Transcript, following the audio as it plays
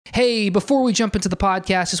Hey, before we jump into the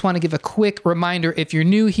podcast, just want to give a quick reminder, if you're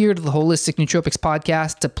new here to the Holistic Nootropics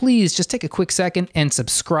podcast, to please just take a quick second and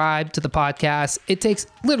subscribe to the podcast. It takes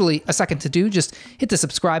literally a second to do. Just hit the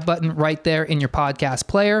subscribe button right there in your podcast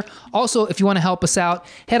player. Also, if you want to help us out,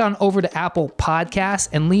 head on over to Apple Podcasts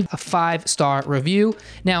and leave a 5-star review.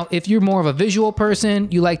 Now, if you're more of a visual person,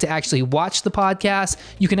 you like to actually watch the podcast,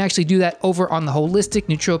 you can actually do that over on the Holistic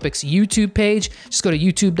Nootropics YouTube page. Just go to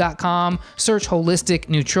youtube.com, search Holistic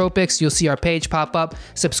Nootropics. You'll see our page pop up.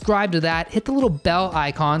 Subscribe to that. Hit the little bell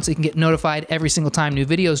icon so you can get notified every single time new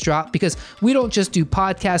videos drop, because we don't just do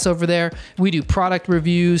podcasts over there. We do product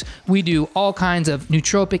reviews. We do all kinds of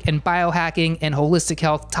nootropic and biohacking and holistic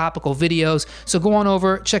health topical videos. So go on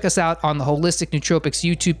over, check us out on the Holistic Nootropics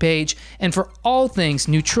YouTube page. And for all things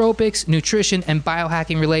nootropics, nutrition, and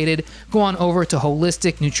biohacking related, go on over to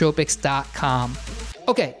holisticnootropics.com.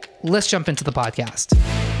 Okay, let's jump into the podcast.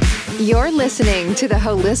 You're listening to the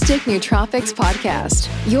Holistic Nootropics podcast,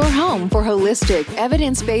 your home for holistic,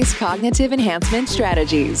 evidence-based cognitive enhancement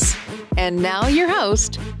strategies. And now your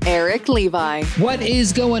host, Eric Levi. What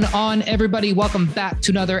is going on, everybody? Welcome back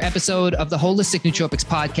to another episode of the Holistic Nootropics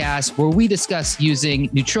podcast, where we discuss using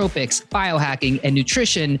nootropics, biohacking, and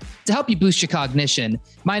nutrition to help you boost your cognition.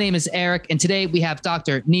 My name is Eric, and today we have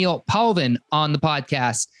Dr. Neil Paulvin on the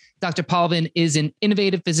podcast. Dr. Paulvin is an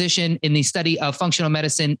innovative physician in the study of functional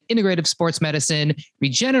medicine, integrative sports medicine,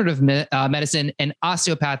 regenerative medicine, and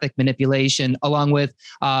osteopathic manipulation, along with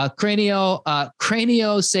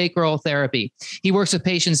craniosacral therapy. He works with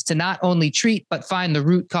patients to not only treat, but find the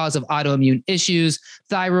root cause of autoimmune issues,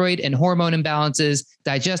 thyroid and hormone imbalances,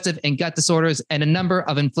 digestive and gut disorders, and a number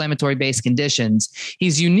of inflammatory-based conditions. He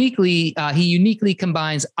uniquely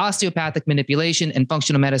combines osteopathic manipulation and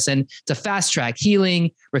functional medicine to fast-track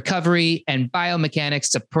healing, recovery, and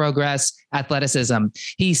biomechanics to progress athleticism.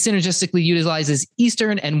 He synergistically utilizes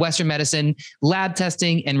Eastern and Western medicine, lab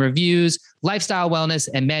testing and reviews, lifestyle wellness,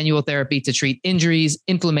 and manual therapy to treat injuries,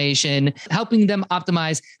 inflammation, helping them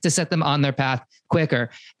optimize to set them on their path quicker.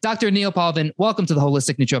 Dr. Neil Paulvin, welcome to the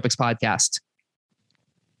Holistic Nootropics podcast.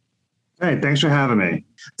 Hey, thanks for having me.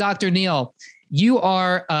 Dr. Neil, you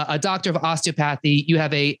are a doctor of osteopathy. You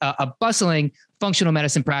have a bustling functional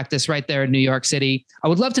medicine practice right there in New York City. I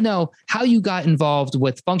would love to know how you got involved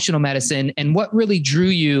with functional medicine and what really drew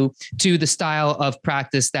you to the style of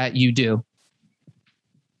practice that you do.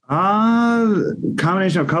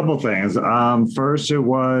 Combination of a couple of things. First, it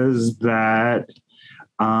was that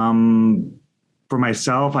for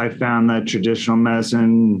myself, I found that traditional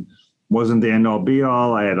medicine wasn't the end all be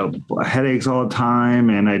all. I had headaches all the time,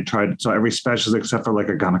 and I tried every specialist except for like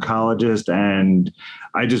a gynecologist, and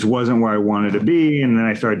I just wasn't where I wanted to be. And then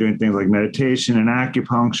I started doing things like meditation and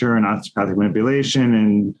acupuncture and osteopathic manipulation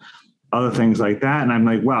and other things like that. And I'm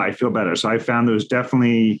like, wow, I feel better. So I found there's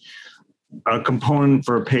definitely a component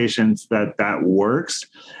for patients that works.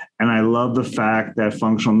 And I love the fact that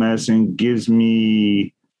functional medicine gives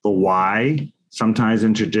me the why. Sometimes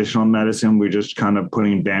in traditional medicine, we're just kind of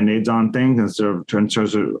putting Band-Aids on things instead of trying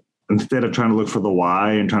to look for the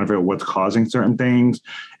why and trying to figure out what's causing certain things.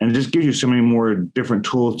 And it just gives you so many more different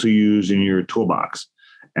tools to use in your toolbox.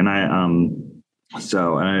 And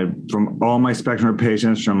from all my spectrum of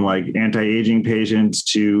patients, from like anti-aging patients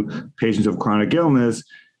to patients of chronic illness,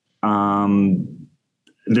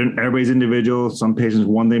 everybody's individual. Some patients,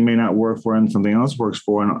 one thing may not work for, and something else works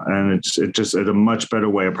for, and it's a much better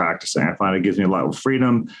way of practicing. I find it gives me a lot of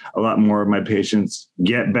freedom. A lot more of my patients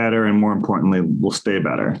get better, and more importantly, will stay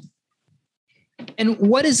better. And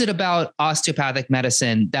what is it about osteopathic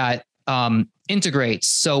medicine that integrates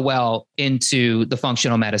so well into the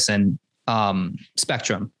functional medicine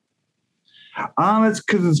spectrum? It's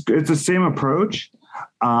because it's the same approach.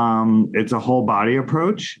 It's a whole body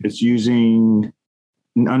approach. It's using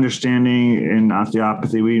understanding in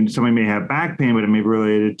osteopathy. Somebody may have back pain, but it may be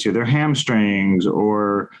related to their hamstrings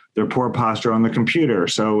or their poor posture on the computer.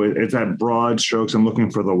 So it's that broad strokes and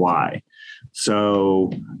looking for the why.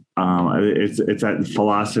 So it's that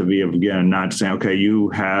philosophy of, again, not saying, okay, you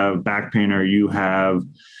have back pain or you have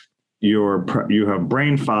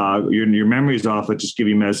brain fog, your memory's off. Let's just give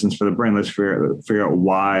you medicines for the brain. Let's figure out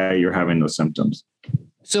why you're having those symptoms.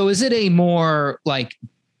 So is it a more like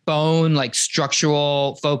bone, like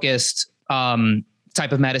structural focused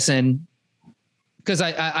type of medicine? Because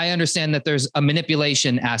I understand that there's a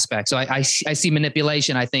manipulation aspect. So I see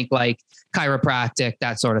manipulation, I think like chiropractic,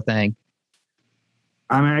 that sort of thing.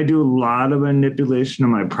 I mean, I do a lot of manipulation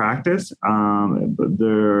in my practice. But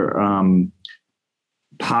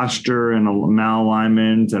posture and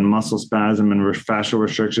malalignment and muscle spasm and fascial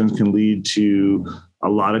restrictions can lead to a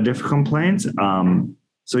lot of different complaints.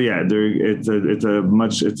 So yeah, it's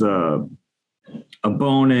a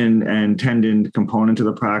bone and tendon component to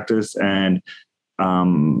the practice, and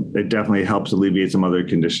it definitely helps alleviate some other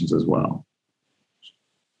conditions as well.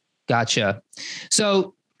 Gotcha.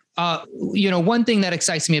 So, one thing that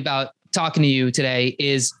excites me about talking to you today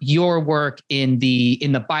is your work in the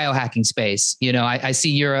biohacking space. I see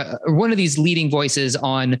you're one of these leading voices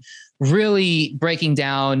on really breaking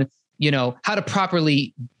down, how to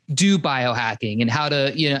properly do biohacking and how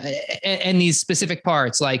to, and these specific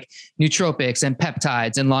parts like nootropics and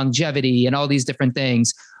peptides and longevity and all these different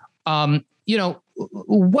things.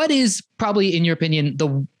 What is probably, in your opinion,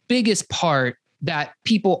 the biggest part that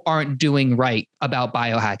people aren't doing right about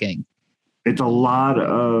biohacking? There's a lot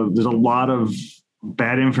of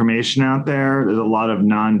bad information out there. There's a lot of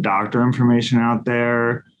non-doctor information out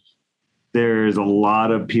there. There's a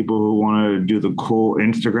lot of people who want to do the cool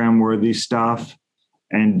Instagram worthy stuff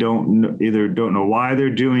and don't know why they're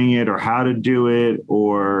doing it or how to do it,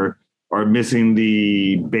 or are missing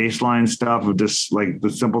the baseline stuff of just like the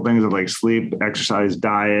simple things of like sleep, exercise,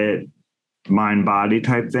 diet, mind, body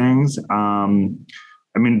type things. Biohacking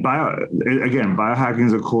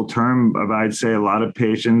is a cool term, but I'd say a lot of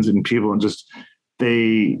patients and people just,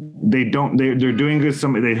 they're doing this.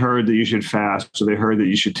 They heard that you should fast, so they heard that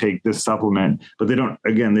you should take this supplement, but they don't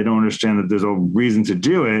understand that there's a reason to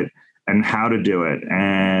do it and how to do it.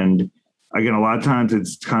 And again, a lot of times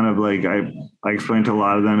it's kind of like I explain to a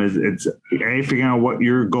lot of them is it's A, figuring out what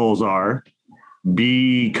your goals are.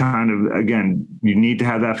 B, kind of, again, you need to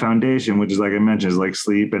have that foundation, which is, like I mentioned, is like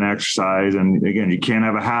sleep and exercise. And again, you can't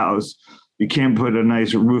have a house. You can't put a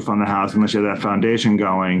nice roof on the house unless you have that foundation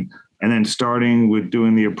going. And then starting with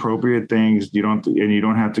doing the appropriate things. You don't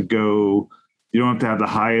have to have the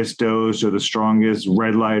highest dose or the strongest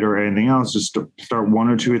red light or anything else. Just start 1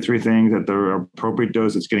 or 2 or 3 things at the appropriate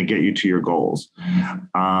dose that's going to get you to your goals.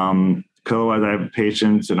 Otherwise, I have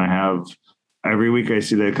patients, and every week I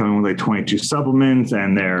see they come in with like 22 supplements,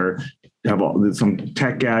 and have some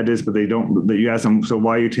tech gadgets, but you ask them, so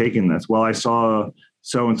why are you taking this? Well, I saw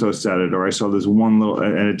so-and-so said it, or I saw this one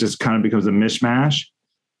and it just kind of becomes a mishmash.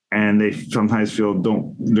 And they sometimes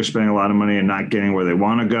they're spending a lot of money and not getting where they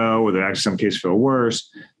want to go, or they actually some cases feel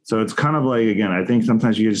worse. So it's kind of like, again, I think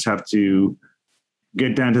sometimes you just have to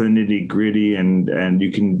get down to the nitty gritty, and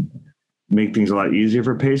you can make things a lot easier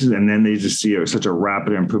for patients. And then they just see such a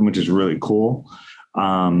rapid improvement, which is really cool. So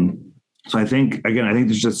I think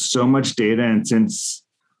there's just so much data. And since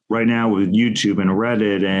right now with YouTube and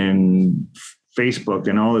Reddit and Facebook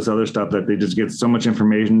and all this other stuff, that they just get so much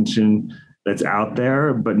information that's out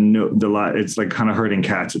there, but it's like kind of herding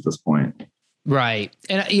cats at this point. Right.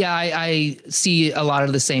 And yeah, I see a lot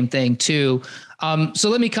of the same thing too. So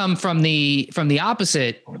let me come from the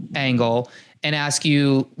opposite angle and ask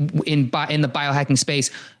you in the biohacking space,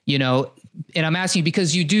 and I'm asking you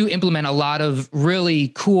because you do implement a lot of really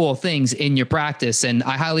cool things in your practice. And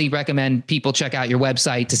I highly recommend people check out your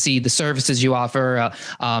website to see the services you offer,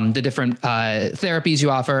 the different therapies you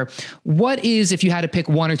offer. What is, if you had to pick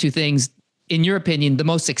 1 or 2 things, in your opinion, the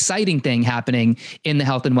most exciting thing happening in the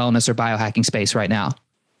health and wellness or biohacking space right now?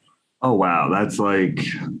 Oh, wow. That's like,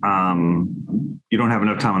 you don't have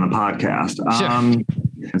enough time on the podcast.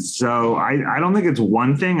 Sure. So I don't think it's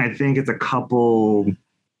one thing. I think it's a couple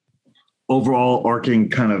overall arcing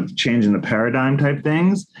kind of changing the paradigm type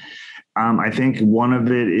things. I think one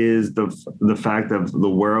of it is the fact of the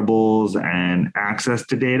wearables and access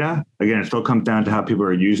to data. Again, it still comes down to how people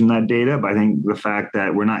are using that data, but I think the fact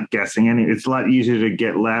that we're not guessing it's a lot easier to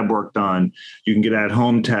get lab work done. You can get at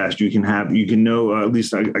home test. You can know at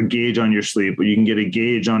least a gauge on your sleep, or you can get a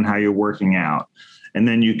gauge on how you're working out. And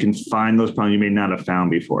then you can find those problems you may not have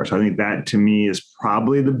found before. So I think that to me is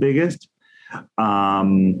probably the biggest.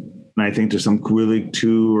 And I think there's some really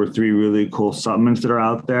 2 or 3 really cool supplements that are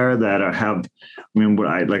out there that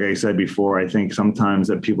like I said before, I think sometimes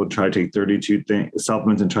that people try to take 32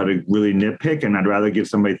 supplements and try to really nitpick. And I'd rather give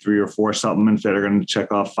somebody 3 or 4 supplements that are going to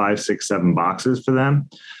check off 5, 6, 7 boxes for them.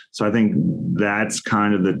 So I think that's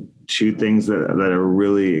kind of the 2 things that are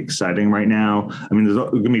really exciting right now. I mean, there's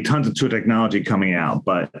going to be tons of technology coming out,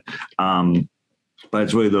 but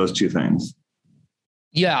it's really those 2 things.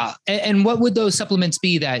 Yeah. And what would those supplements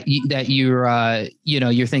be that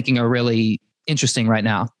you're thinking are really interesting right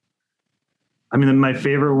now? I mean, my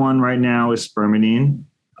favorite one right now is spermidine.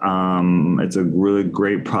 It's a really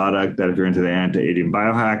great product that if you're into the anti-aging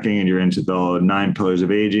biohacking and you're into the 9 pillars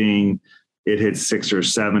of aging, it hits 6 or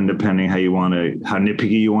 7, depending how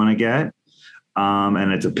nitpicky you want to get.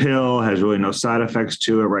 And it's a pill, has really no side effects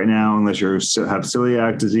to it right now, unless you have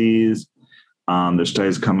celiac disease. There's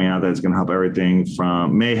studies coming out that's going to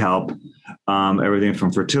help may help everything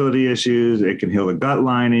from fertility issues. It can heal the gut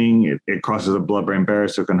lining. It crosses the blood-brain barrier,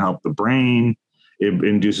 so it can help the brain. It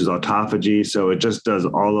induces autophagy. So it just does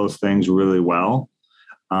all those things really well.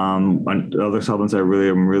 Other supplements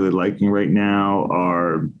I'm really liking right now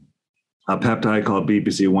are a peptide called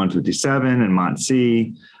BPC 157 and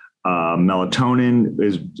MOTS-C. Melatonin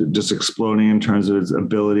is just exploding in terms of its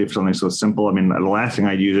ability for something so simple. I mean, the last thing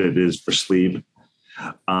I use it is for sleep,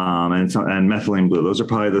 and methylene blue. Those are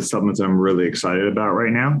probably the supplements I'm really excited about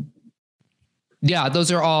right now. Yeah,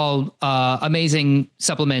 those are all amazing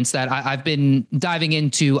supplements that I've been diving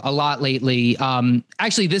into a lot lately.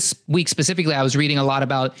 Actually, this week specifically, I was reading a lot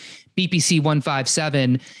about BPC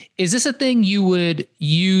 157. Is this a thing you would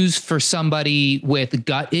use for somebody with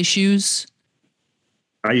gut issues?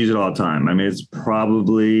 I use it all the time. I mean, it's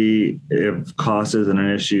probably, if cost isn't an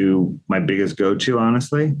issue, my biggest go-to,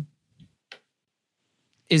 honestly.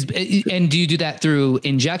 And do you do that through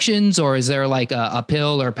injections, or is there like a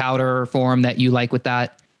pill or powder form that you like with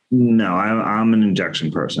that? No, I'm an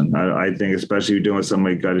injection person. I think, especially if you're dealing with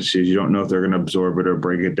somebody with gut issues, you don't know if they're going to absorb it or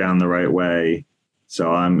break it down the right way.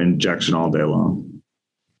 So I'm injection all day long.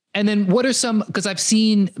 And then what are some, because I've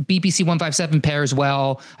seen BPC 157 pairs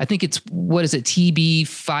well. I think it's, TB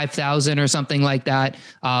 5000 or something like that.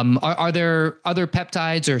 Are there other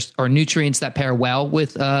peptides or nutrients that pair well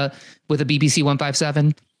with a BPC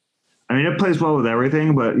 157? I mean, it plays well with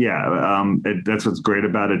everything, but yeah, that's what's great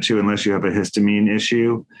about it too, unless you have a histamine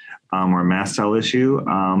issue or a mast cell issue.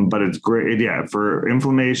 But it's great, yeah, for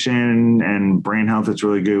inflammation and brain health. It's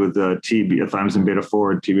really good with the TB, thymosin beta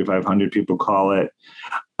 4, TB 500, people call it.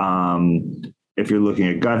 If you're looking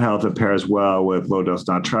at gut health, it pairs well with low dose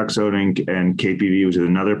naltrexone and KPV, which is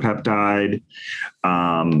another peptide.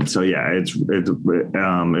 So yeah,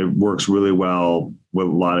 it works really well with a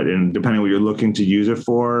lot of, and depending on what you're looking to use it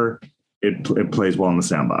for, it plays well in the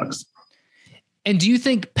sandbox. And do you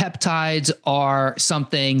think peptides are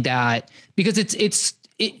something that, because it's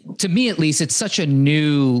to me at least, it's such a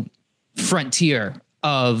new frontier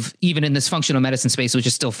of, even in this functional medicine space, which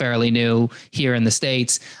is still fairly new here in the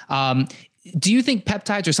States. Do you think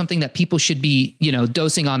peptides are something that people should be,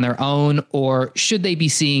 dosing on their own, or should they be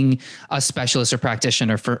seeing a specialist or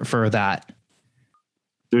practitioner for that?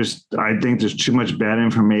 I think there's too much bad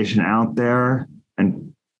information out there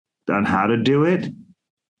and on how to do it.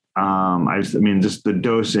 I mean, just the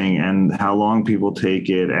dosing and how long people take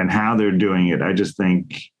it and how they're doing it, I just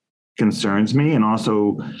think concerns me. And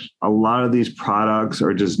also a lot of these products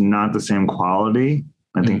are just not the same quality.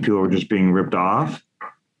 I think people are just being ripped off,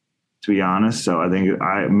 to be honest. So I think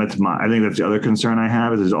that's the other concern I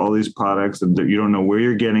have, is there's all these products that you don't know where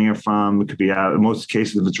you're getting it from. It could be out in most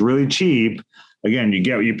cases, if it's really cheap, again, you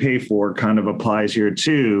get what you pay for, kind of applies here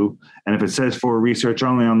too. And if it says for research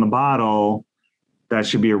only on the bottle, that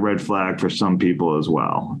should be a red flag for some people as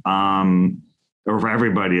well. Or for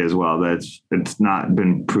everybody as well. It's not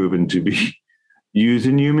been proven to be used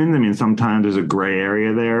in humans. I mean, sometimes there's a gray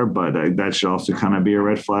area there, but that should also kind of be a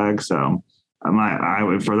red flag. So I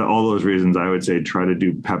would, for all those reasons, I would say try to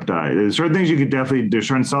do peptide. There's certain things there's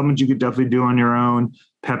certain supplements you could definitely do on your own.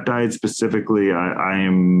 Peptides specifically, I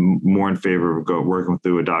am more in favor of working with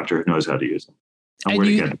a doctor who knows how to use them.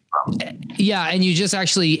 Yeah. And you just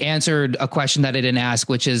actually answered a question that I didn't ask,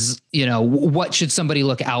 which is, what should somebody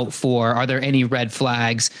look out for? Are there any red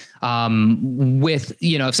flags with,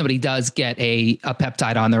 if somebody does get a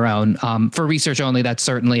peptide on their own for research only? That's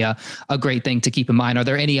certainly a great thing to keep in mind. Are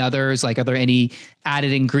there any others? Are there any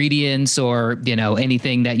added ingredients or,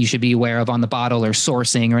 anything that you should be aware of on the bottle or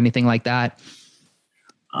sourcing or anything like that?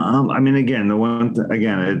 I mean, again,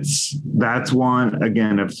 that's one,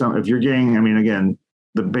 again, if you're getting, I mean, again,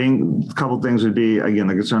 the couple things would be, again,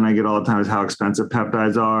 the concern I get all the time is how expensive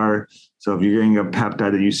peptides are. So if you're getting a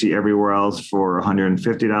peptide that you see everywhere else for $150,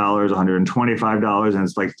 $125, and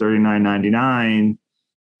it's like $39.99,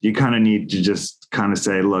 you kind of need to just kind of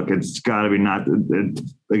say, look, it's got to be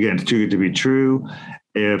it's too good to be true.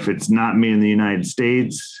 If it's not made in the United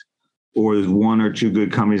States, or there's one or two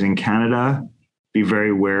good companies in Canada, be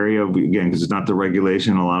very wary of, again, because it's not the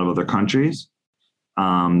regulation in a lot of other countries.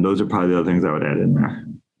 Those are probably the other things I would add in there.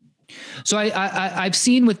 So I've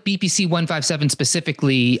seen with BPC 157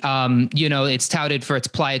 specifically, it's touted for its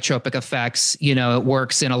pleiotropic effects. It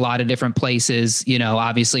works in a lot of different places.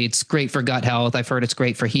 Obviously it's great for gut health. I've heard it's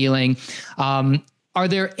great for healing. Are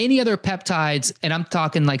there any other peptides, and I'm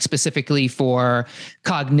talking like specifically for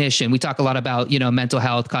cognition? We talk a lot about, mental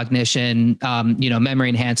health, cognition, memory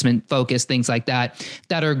enhancement, focus, things like that,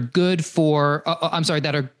 that are good for,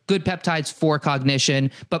 that are good peptides for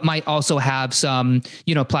cognition, but might also have some,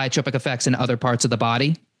 pleiotropic effects in other parts of the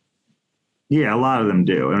body? Yeah, a lot of them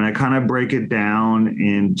do. And I kind of break it down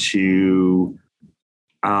into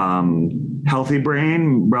healthy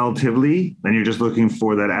brain relatively, then you're just looking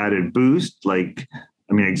for that added boost. Like,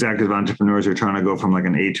 executive entrepreneurs are trying to go from like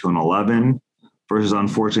an 8 to an 11 versus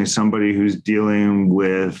unfortunately somebody who's dealing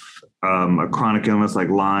with a chronic illness like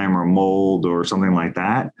Lyme or mold or something like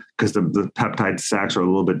that, because the peptide stacks are a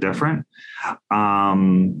little bit different.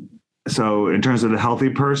 So in terms of the healthy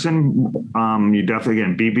person, you definitely,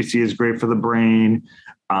 again, BBC is great for the brain.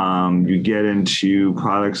 You get into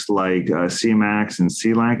products like C-Max and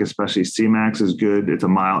C-Lank, especially C-Max is good. It's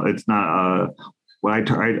not a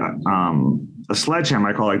sledgehammer,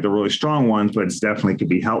 I call like the really strong ones, but it's definitely could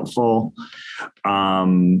be helpful.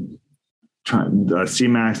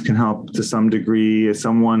 C-Max can help to some degree.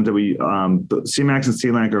 Some ones that C-Max and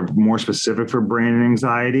C-Lank are more specific for brain and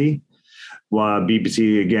anxiety. While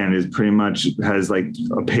BBC, again, is pretty much has like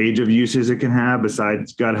a page of uses it can have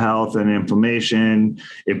besides gut health and inflammation.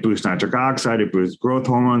 It boosts nitric oxide, it boosts growth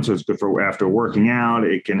hormone, so it's good for after working out.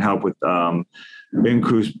 It can help with boost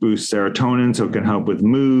serotonin, so it can help with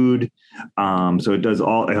mood. So it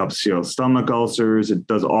helps heal stomach ulcers. It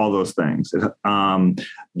does all those things.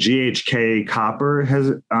 GHK copper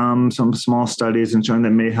has some small studies and showing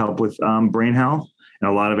that may help with brain health. In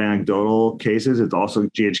a lot of anecdotal cases, it's also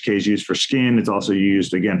GHK is used for skin. It's also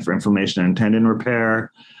used, again, for inflammation and tendon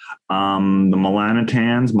repair. The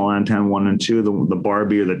melanotans, melanotan 1 and 2, the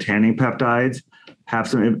Barbie or the tanning peptides, have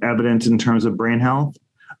some evidence in terms of brain health.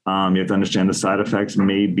 You have to understand the side effects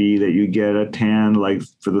may be that you get a tan, like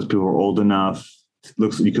for those people who are old enough.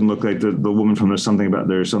 You can look like the woman from There's Something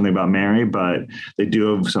About Mary, but they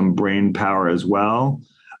do have some brain power as well.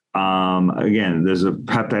 Again, there's a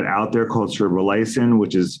peptide out there called cerebrolysine,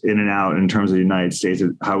 which is in and out in terms of the United States,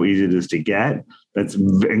 how easy it is to get. That's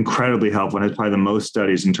incredibly helpful and has probably the most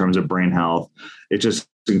studies in terms of brain health. It's just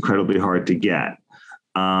incredibly hard to get.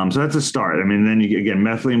 So that's a start. Then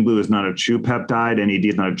methylene blue is not a true peptide. NED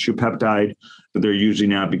is not a true peptide, but they're usually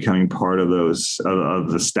now becoming part of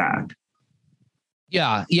the stack.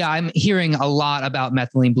 Yeah. I'm hearing a lot about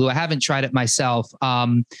methylene blue. I haven't tried it myself,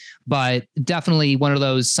 but definitely one of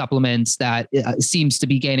those supplements that seems to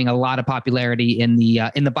be gaining a lot of popularity in the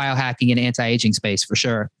biohacking and anti-aging space for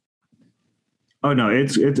sure. Oh no,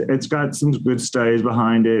 it's got some good studies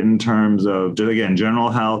behind it in terms of, again, general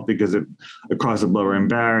health, because it across the blood-brain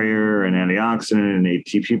barrier and antioxidant and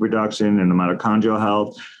ATP production and the mitochondrial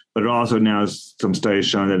health. But it also now has some studies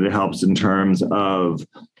showing that it helps in terms of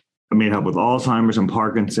help with Alzheimer's and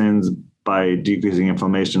Parkinson's by decreasing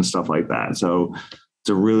inflammation and stuff like that. So it's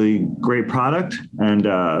a really great product. And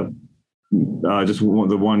just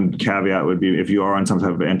the one caveat would be if you are on some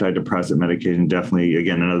type of antidepressant medication, definitely,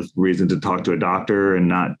 again, another reason to talk to a doctor and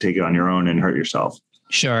not take it on your own and hurt yourself.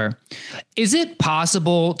 Sure. Is it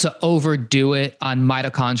possible to overdo it on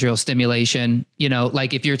mitochondrial stimulation?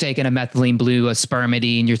 Like if you're taking a methylene blue, a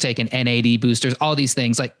spermidine, you're taking NAD boosters, all these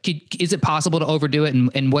things, like, is it possible to overdo it?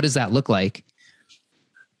 And what does that look like?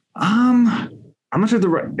 I'm not sure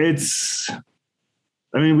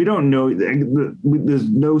we don't know. There's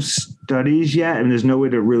no studies yet, and there's no way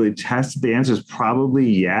to really test it. The answer is probably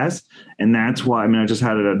yes. And that's why, I just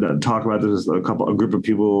had a talk about this with a group of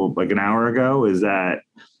people like an hour ago, is that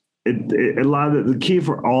a lot of the key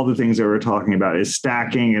for all the things that we're talking about is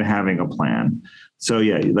stacking and having a plan. So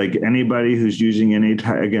yeah, like anybody who's using again,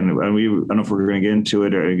 I don't know if we're going to get into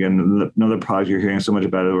it, or again, another product you're hearing so much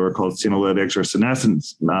about it, we're called senolytics or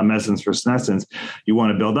senescence, medicines for senescence. You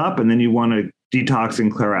want to build up and then you want to detox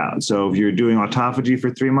and clear out. So if you're doing autophagy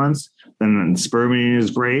for 3 months, then spermidine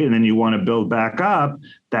is great. And then you want to build back up.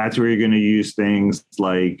 That's where you're going to use things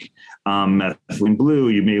like methylene blue.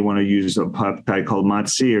 You may want to use a peptide called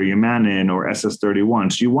MOTS-c or Humanin or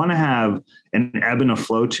SS31. So you want to have an ebb and a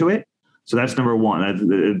flow to it. So that's number one.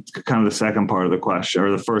 It's kind of the second part of the question,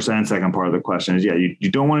 or the first and second part of the question is, you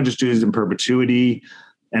don't want to just do this in perpetuity.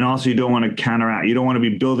 And also you don't want to counteract. You don't want to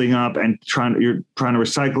be building up and you're trying to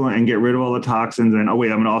recycle it and get rid of all the toxins. And, I'm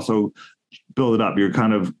going to also build it up. You're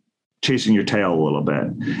kind of chasing your tail a little bit.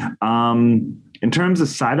 In terms of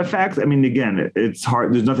side effects, again, it's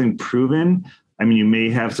hard. There's nothing proven. You may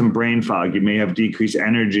have some brain fog. You may have decreased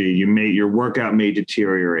energy. Your workout may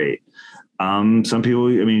deteriorate. Some people,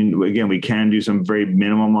 I mean, again, we can do some very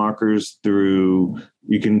minimal markers through,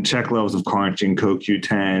 you can check levels of carnitine,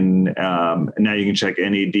 CoQ10, and now you can check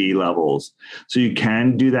NAD levels. So you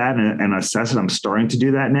can do that and assess it. I'm starting to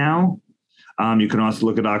do that now. You can also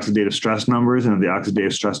look at oxidative stress numbers, and if the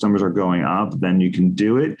oxidative stress numbers are going up, then you can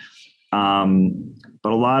do it.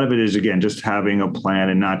 But a lot of it is, again, just having a plan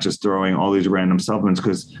and not just throwing all these random supplements.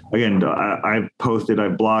 Because, again, I've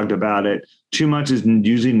blogged about it. Too much is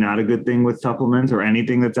usually not a good thing with supplements or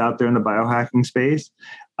anything that's out there in the biohacking space.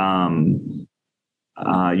 You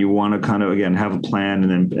want to kind of, again, have a plan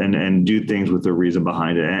and do things with a reason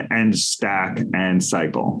behind it, and stack and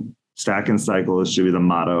cycle. Stack and cycle should be the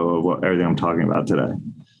motto of everything I'm talking about today.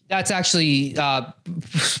 That's actually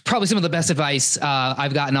probably some of the best advice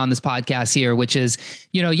I've gotten on this podcast here, which is,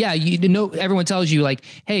 everyone tells you like,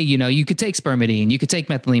 hey, you could take spermidine, you could take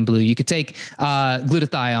methylene blue, you could take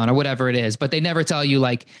glutathione or whatever it is, but they never tell you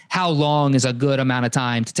like how long is a good amount of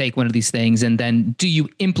time to take one of these things. And then do you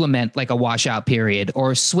implement like a washout period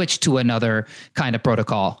or switch to another kind of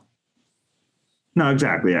protocol? No,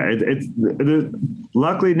 exactly. Yeah. It's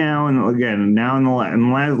luckily now, and again, now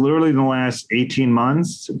literally in the last 18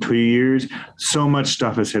 months, 2 years, so much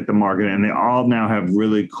stuff has hit the market, and they all now have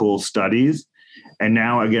really cool studies. And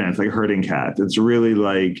now, again, it's like herding cats. It's really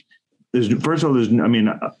like, a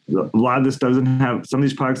lot of this doesn't have, some of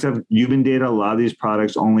these products have human data. A lot of these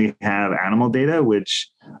products only have animal data, which,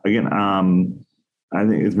 again, I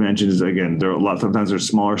think it's mentioned is, again, sometimes there's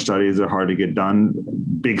smaller studies that are hard to get done.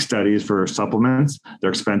 Big studies for supplements,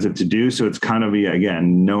 they're expensive to do. So it's kind of,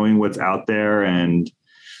 again, knowing what's out there. And,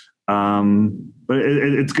 but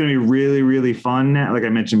it's going to be really, really fun now, like I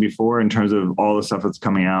mentioned before, in terms of all the stuff that's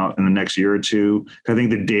coming out in the next year or two. I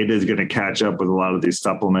think the data is going to catch up with a lot of these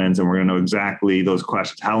supplements, and we're going to know exactly those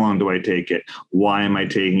questions. How long do I take it? Why am I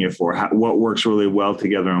taking it for? What works really well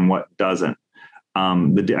together and what doesn't? I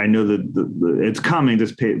know that it's coming.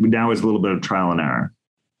 Now it's a little bit of trial and error.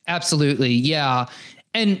 Absolutely. Yeah.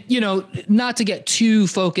 And, not to get too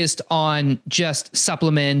focused on just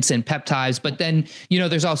supplements and peptides, but then,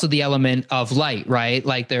 there's also the element of light, right?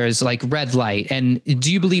 Like there's like red light. And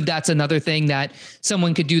do you believe that's another thing that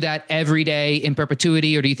someone could do that every day in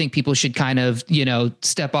perpetuity? Or do you think people should kind of,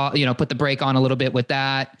 step off, put the brake on a little bit with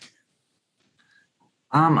that?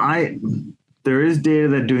 There is data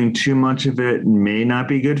that doing too much of it may not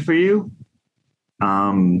be good for you.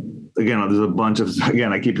 Again, there's a bunch of,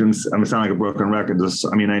 again, I'm sounding like a broken record.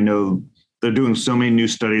 I know they're doing so many new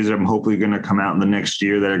studies that I'm hopefully going to come out in the next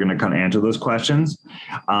year that are going to kind of answer those questions.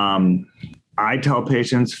 I tell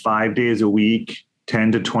patients 5 days a week,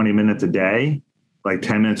 10 to 20 minutes a day, like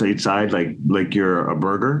 10 minutes on each side, like you're a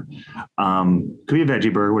burger. Could be a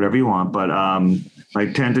veggie burger, whatever you want, but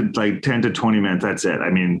like 10 to 20 minutes, that's it.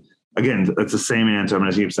 Again, it's the same answer. I'm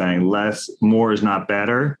going to keep saying more is not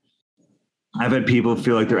better. I've had people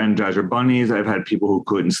feel like they're Energizer bunnies. I've had people who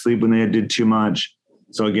couldn't sleep when they did too much.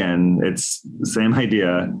 So again, it's the same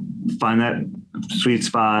idea. Find that sweet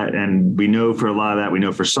spot. And we know for a lot of that, we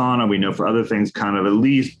know for sauna, we know for other things, kind of at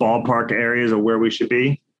least ballpark areas of where we should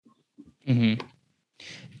be. Mm-hmm.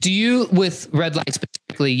 Do you, with red light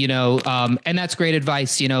specifically, and that's great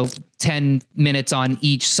advice, 10 minutes on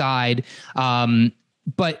each side.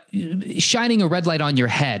 But shining a red light on your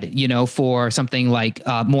head, for something like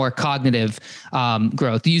more cognitive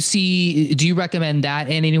growth. Do you recommend that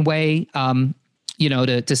in any way,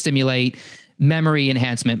 to stimulate memory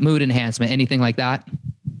enhancement, mood enhancement, anything like that?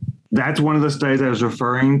 That's one of the studies I was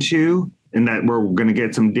referring to, and that we're going to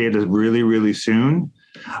get some data really, really soon.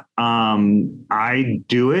 I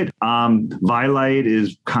do it. Vilite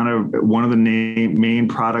is kind of one of the main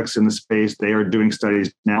products in the space. They are doing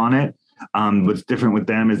studies now on it. What's different with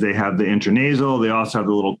them is they have the intranasal. They also have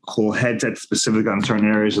the little cool headset specific on certain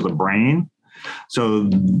areas of the brain. So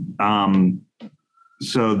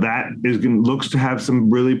that looks to have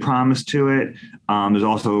some really promise to it. There's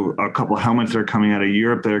also a couple of helmets that are coming out of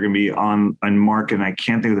Europe that are going to be on market. And I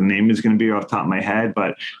can't think of the name is going to be off the top of my head,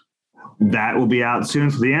 but that will be out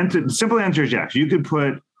soon. So the simple answer is yes. You could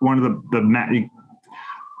put one of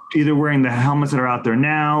either wearing the helmets that are out there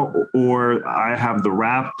now, or I have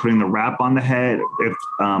putting the wrap on the head,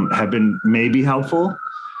 have been maybe helpful.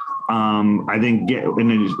 I think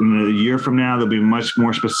in a year from now, there'll be much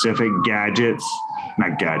more specific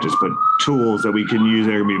not gadgets, but tools that we can use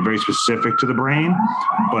that are going to be very specific to the brain.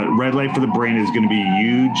 But red light for the brain is going to be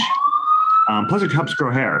huge. Plus it helps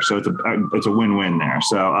grow hair. So it's a win-win there.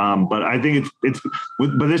 So, but I think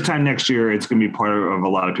by this time next year, it's going to be part of a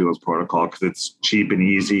lot of people's protocol because it's cheap and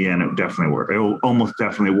easy, and it definitely work. It will almost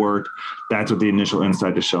definitely work. That's what the initial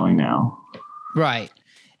insight is showing now. Right.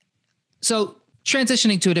 So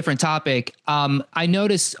transitioning to a different topic, I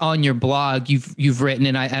noticed on your blog you've written,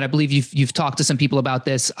 and I believe you've talked to some people about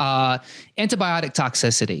this, antibiotic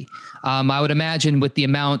toxicity. I would imagine with the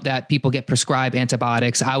amount that people get prescribed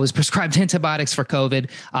antibiotics, I was prescribed antibiotics for COVID.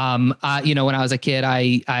 When I was a kid,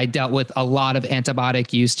 I dealt with a lot of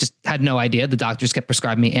antibiotic use, just had no idea. The doctors kept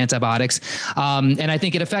prescribing me antibiotics. And I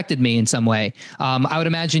think it affected me in some way. I would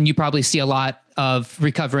imagine you probably see a lot of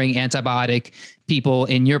recovering antibiotic people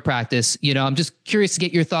in your practice. I'm just curious to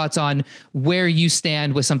get your thoughts on where you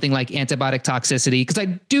stand with something like antibiotic toxicity, because I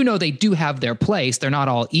do know they do have their place. They're not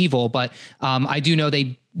all evil, but I do know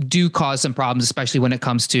they do cause some problems, especially when it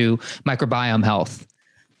comes to microbiome health.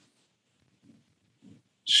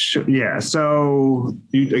 Sure. Yeah. So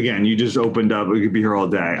you just opened up. We could be here all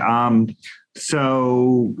day.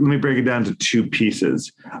 So let me break it down to two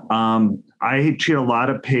pieces. I treat a lot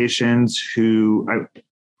of patients who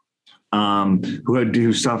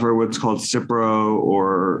suffer what's called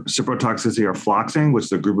ciprotoxicity or floxing, which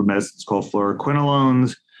is a group of medicines called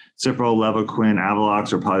fluoroquinolones. Cipro, Levaquin,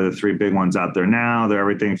 Avalox are probably the three big ones out there now. They're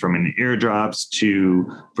everything from in eardrops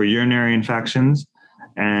for urinary infections.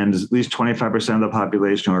 And at least 25% of the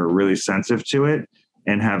population are really sensitive to it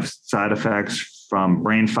and have side effects from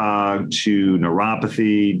brain fog to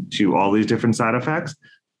neuropathy to all these different side effects,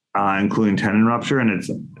 including tendon rupture. And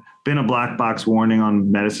it's been a black box warning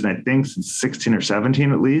on medicine, I think, since 16 or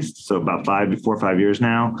 17 at least. So about 4 or 5 years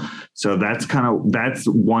now. So that's a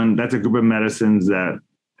group of medicines that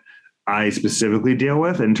I specifically deal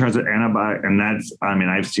with in terms of antibiotic. And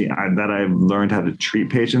I've learned how to treat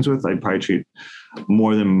patients with. I probably treat there's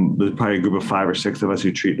probably a group of 5 or 6 of us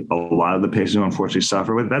who treat a lot of the patients who unfortunately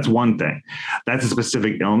suffer with. That's one thing. That's a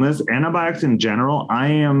specific illness. Antibiotics in general, I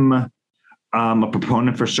am a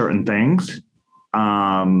proponent for certain things.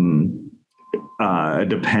 And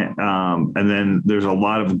then there's a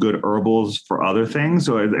lot of good herbals for other things.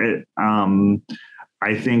 So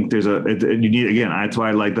I think that's why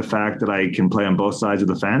I like the fact that I can play on both sides of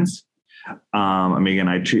the fence.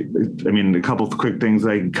 A couple of quick things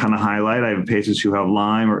I kind of highlight. I have patients who have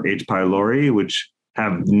Lyme or H. pylori, which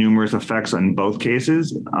have numerous effects in both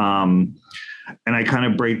cases. And I kind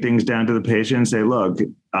of break things down to the patient and say, look,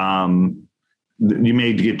 you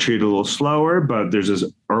may get treated a little slower, but there's this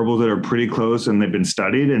herbals that are pretty close and they've been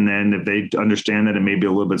studied. And then if they understand that it may be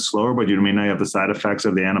a little bit slower, but you may not have the side effects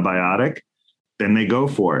of the antibiotic, then they go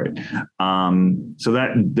for it. So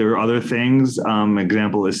that there are other things.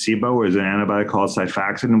 Example is SIBO, where there's an antibiotic called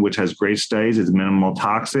Xifaxan, which has great studies. It's minimal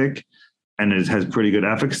toxic and it has pretty good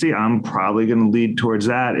efficacy. I'm probably going to lead towards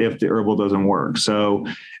that if the herbal doesn't work. So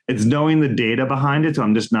it's knowing the data behind it. So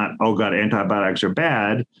I'm just not, oh God, antibiotics are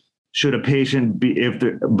bad. Should a patient be,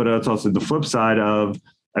 but it's also the flip side of,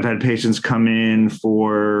 I've had patients come in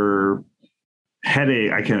for headache.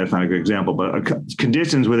 That's not a good example, but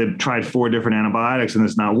conditions where they've tried 4 different antibiotics and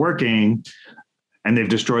it's not working, and they've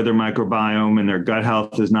destroyed their microbiome and their gut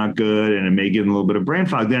health is not good, and it may give them a little bit of brain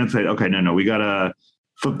fog. Then it's like, okay, no, we got to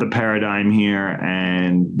flip the paradigm here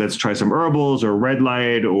and let's try some herbals or red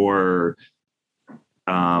light or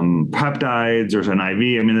peptides or an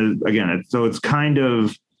IV. So it's kind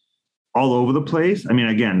of all over the place.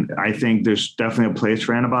 I think there's definitely a place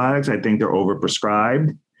for antibiotics. I think they're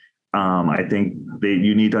overprescribed. I think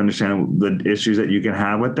you need to understand the issues that you can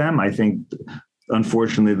have with them. I think,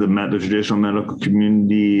 unfortunately, the traditional medical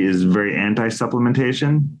community is very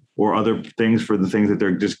anti-supplementation or other things for the things that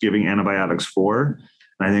they're just giving antibiotics for.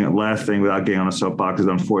 And I think the last thing, without getting on a soapbox, is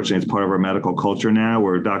unfortunately it's part of our medical culture now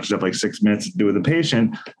where doctors have like 6 minutes to do with the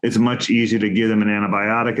patient. It's much easier to give them an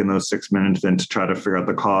antibiotic in those 6 minutes than to try to figure out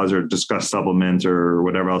the cause or discuss supplements or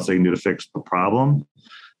whatever else they can do to fix the problem.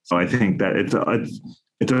 So I think that it's a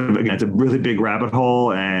really big rabbit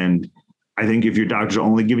hole. And I think if your doctor's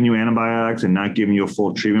only giving you antibiotics and not giving you a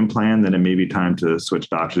full treatment plan, then it may be time to switch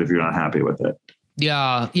doctors if you're not happy with it.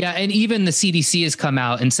 Yeah. Yeah. And even the CDC has come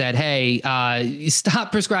out and said, hey,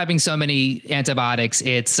 stop prescribing so many antibiotics.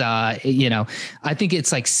 It's, I think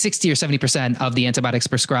it's like 60 or 70% of the antibiotics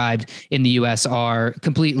prescribed in the US are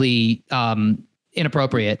completely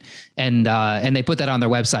inappropriate. And they put that on their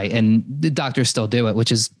website, and the doctors still do it,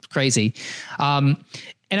 which is crazy. And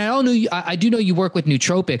I do know you work with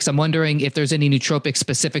nootropics. I'm wondering if there's any nootropics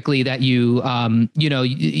specifically that you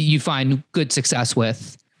find good success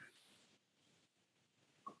with.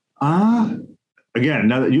 Again,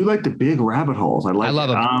 now that you like the big rabbit holes, I love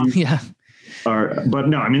them. Yeah. But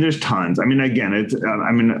no, there's tons. I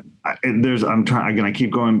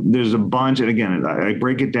keep going. There's a bunch. And again, I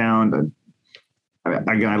break it down.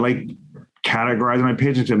 I like categorize my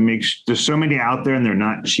patients to make there's so many out there and they're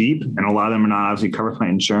not cheap, and a lot of them are not obviously covered by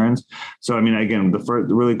insurance. So, I mean, again,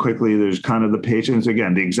 really quickly, there's kind of the patients,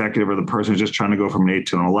 again, the executive or the person who's just trying to go from an 8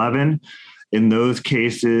 to an 11. In those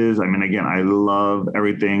cases, I mean, again, I love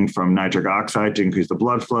everything from nitric oxide to increase the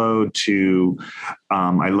blood flow to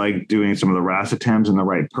I like doing some of the racetams in the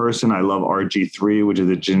right person. I love RG3, which is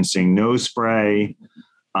a ginseng nose spray.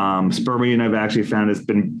 Spermidine, I've actually found has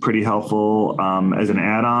been pretty helpful as an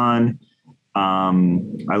add-on.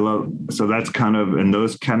 So that's kind of in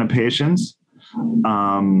those kind of patients.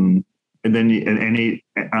 And then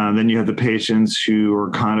you have the patients who are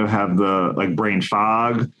kind of have the like brain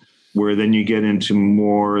fog, where then you get into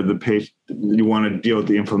more the patient, you want to deal with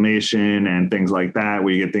the inflammation and things like that,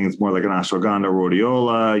 where you get things more like an ashwagandha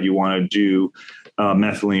rhodiola, you want to do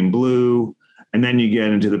methylene blue. And then you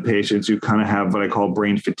get into the patients who kind of have what I call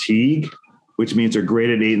brain fatigue, which means they're great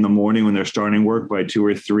at 8 in the morning when they're starting work. By 2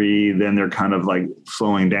 or 3, then they're kind of like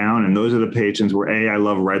slowing down. And those are the patients where I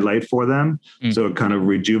love red light for them. So it kind of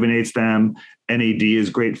rejuvenates them. NAD is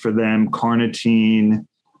great for them. Carnitine.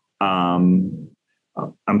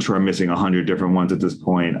 I'm sure I'm missing 100 different ones at this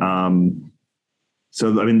point.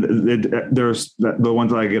 So, I mean, there's the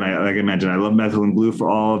ones like I mentioned, I love methylene blue for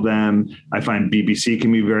all of them. I find BBC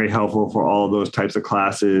can be very helpful for all of those types of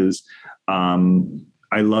classes.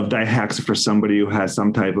 I love dihexa for somebody who has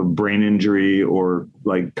some type of brain injury or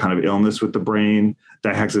like kind of illness with the brain.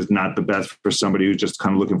 Dihexa is not the best for somebody who's just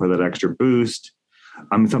kind of looking for that extra boost.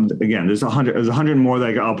 Again, there's 100 more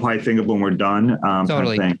that I'll probably think of when we're done.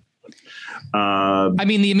 Totally. Kind of thing. I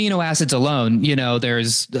mean, the amino acids alone,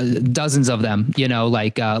 there's dozens of them,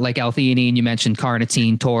 like L-theanine, you mentioned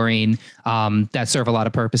carnitine, taurine, that serve a lot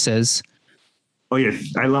of purposes. Oh yeah.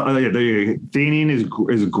 I love, theanine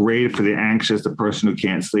is great for the anxious, the person who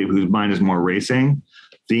can't sleep, whose mind is more racing.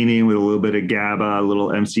 Theanine with a little bit of GABA, a little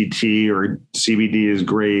MCT or CBD is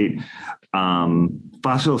great.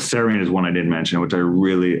 Phosphatidylserine is one I didn't mention, which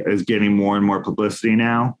is getting more and more publicity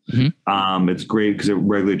now. Mm-hmm. It's great because it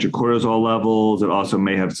regulates your cortisol levels. It also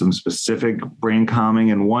may have some specific brain calming,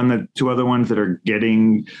 and two other ones that are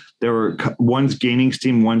one's gaining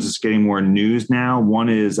steam, one's just getting more news now. One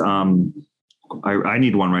is, I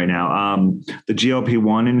need one right now. The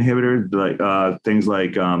GLP-1 inhibitor, like things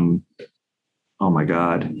like, oh my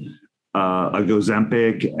God.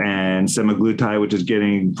 Ozempic and semaglutide, which is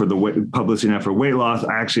getting for the publicity now for weight loss,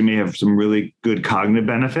 actually may have some really good cognitive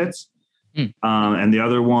benefits. And the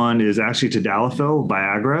other one is actually tadalafil,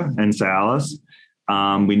 Viagra, and Cialis.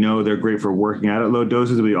 We know they're great for working out at low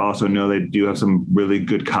doses. We also know they do have some really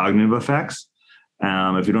good cognitive effects.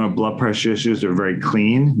 If you don't have blood pressure issues, they're very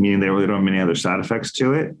clean, meaning they really don't have many other side effects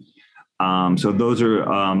to it. So those are,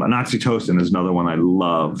 and oxytocin is another one I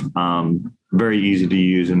love. Very easy to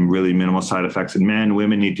use and really minimal side effects in men.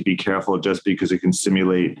 Women need to be careful just because it can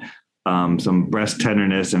stimulate some breast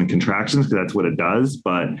tenderness and contractions, because that's what it does.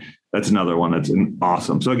 But that's another one that's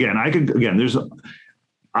awesome. So again,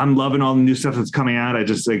 I'm loving all the new stuff that's coming out. I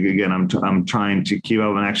just think, again, I'm trying to keep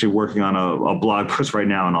up and actually working on a blog post right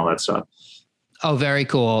now and all that stuff. Oh, very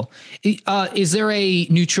cool. Is there a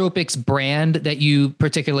nootropics brand that you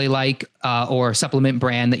particularly like, or supplement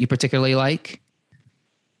brand that you particularly like?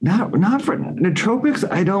 Not for nootropics.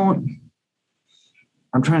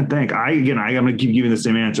 I'm trying to think. I'm going to keep giving the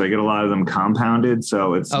same answer. I get a lot of them compounded,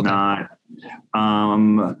 so it's okay. Not.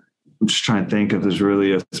 I'm just trying to think if there's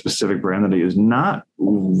really a specific brand that I use. Not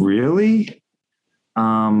really.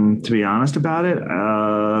 To be honest about it.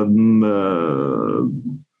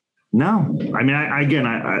 No, I mean,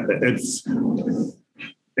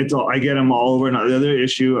 it's all, I get them all over. And the other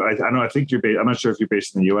issue, I don't know, I think I'm not sure if you're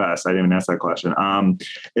based in the US. I didn't even ask that question.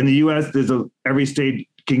 In the US, every state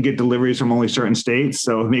can get deliveries from only certain states.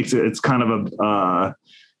 So it's kind of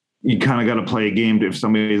you kind of got to play a game if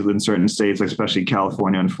somebody's in certain states, like especially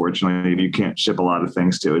California, unfortunately, you can't ship a lot of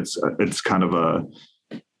things to. It's kind of a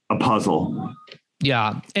puzzle.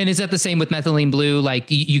 Yeah. And is that the same with methylene blue? Like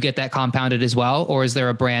you get that compounded as well? Or is there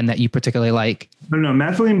a brand that you particularly like? No,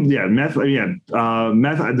 methylene. Yeah.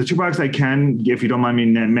 The two products I can, if you don't mind me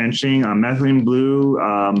mentioning, methylene blue,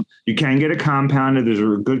 you can get it compounded. There's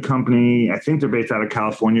a good company. I think they're based out of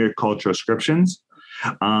California called Transcriptions.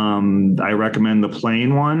 I recommend the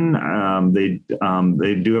plain one. They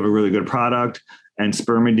do have a really good product. And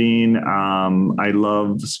spermidine. I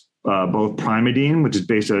love both Primidine, which is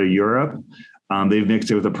based out of Europe. They've mixed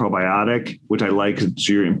it with a probiotic, which I like because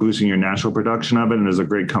you're boosting your natural production of it. And there's a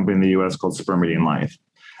great company in the US called Spermidine Life.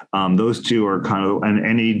 Those two are kind of an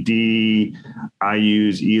NAD. I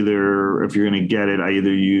use either, if you're going to get it, I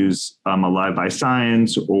either use Alive by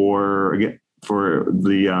Science, or for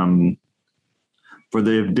the for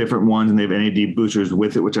the different ones, and they have NAD boosters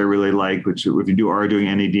with it, which I really like, which if you are doing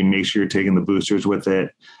NAD, make sure you're taking the boosters with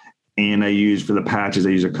it. And I use for the patches,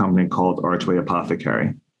 I use a company called Archway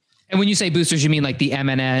Apothecary. And when you say boosters, you mean like the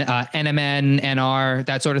NMN, NR,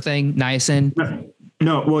 that sort of thing, niacin?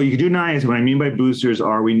 No, well, you can do niacin. What I mean by boosters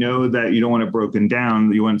are, we know that you don't want it broken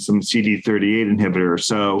down. You want some CD38 inhibitor.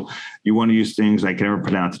 So you want to use things, I can never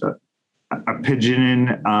pronounce it,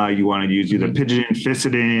 apiginin. You want to use either apiginin,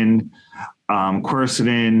 ficedin,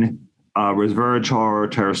 quercetin, resveratrol,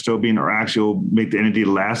 terastobin, or actually will make the NAD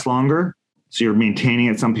last longer. So you're maintaining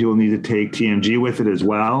it. Some people need to take TMG with it as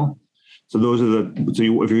well. So those are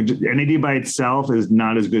if you're NAD by itself is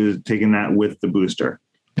not as good as taking that with the booster.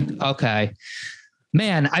 Okay.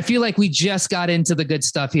 Man, I feel like we just got into the good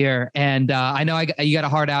stuff here. And I know you got a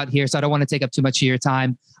heart out here, so I don't want to take up too much of your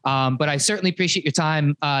time. But I certainly appreciate your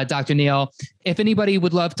time, Dr. Neal. If anybody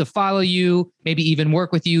would love to follow you, maybe even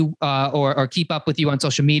work with you or keep up with you on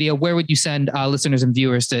social media, where would you send listeners and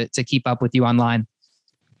viewers to keep up with you online?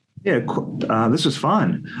 Yeah, this was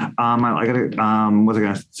fun.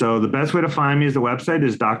 So the best way to find me is the website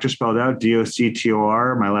is Dr. spelled out,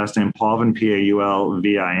 DOCTOR, my last name, Paulvin,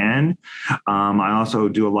 PAULVIN. I also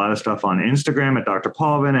do a lot of stuff on Instagram at Dr.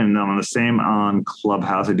 Paulvin, and I'm the same on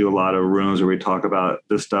Clubhouse. I do a lot of rooms where we talk about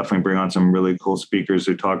this stuff and bring on some really cool speakers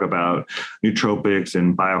who talk about nootropics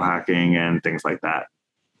and biohacking and things like that.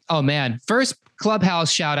 Oh man, first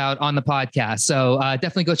Clubhouse shout out on the podcast. So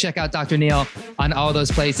definitely go check out Dr. Neal on all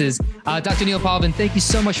those places. Dr. Neal Paulvin, thank you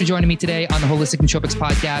so much for joining me today on the Holistic Nootropics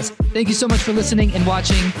podcast. Thank you so much for listening and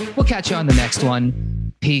watching. We'll catch you on the next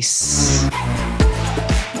one. Peace.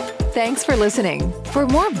 Thanks for listening. For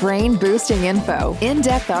more brain-boosting info,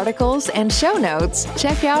 in-depth articles, and show notes,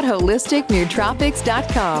 check out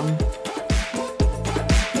holisticnootropics.com.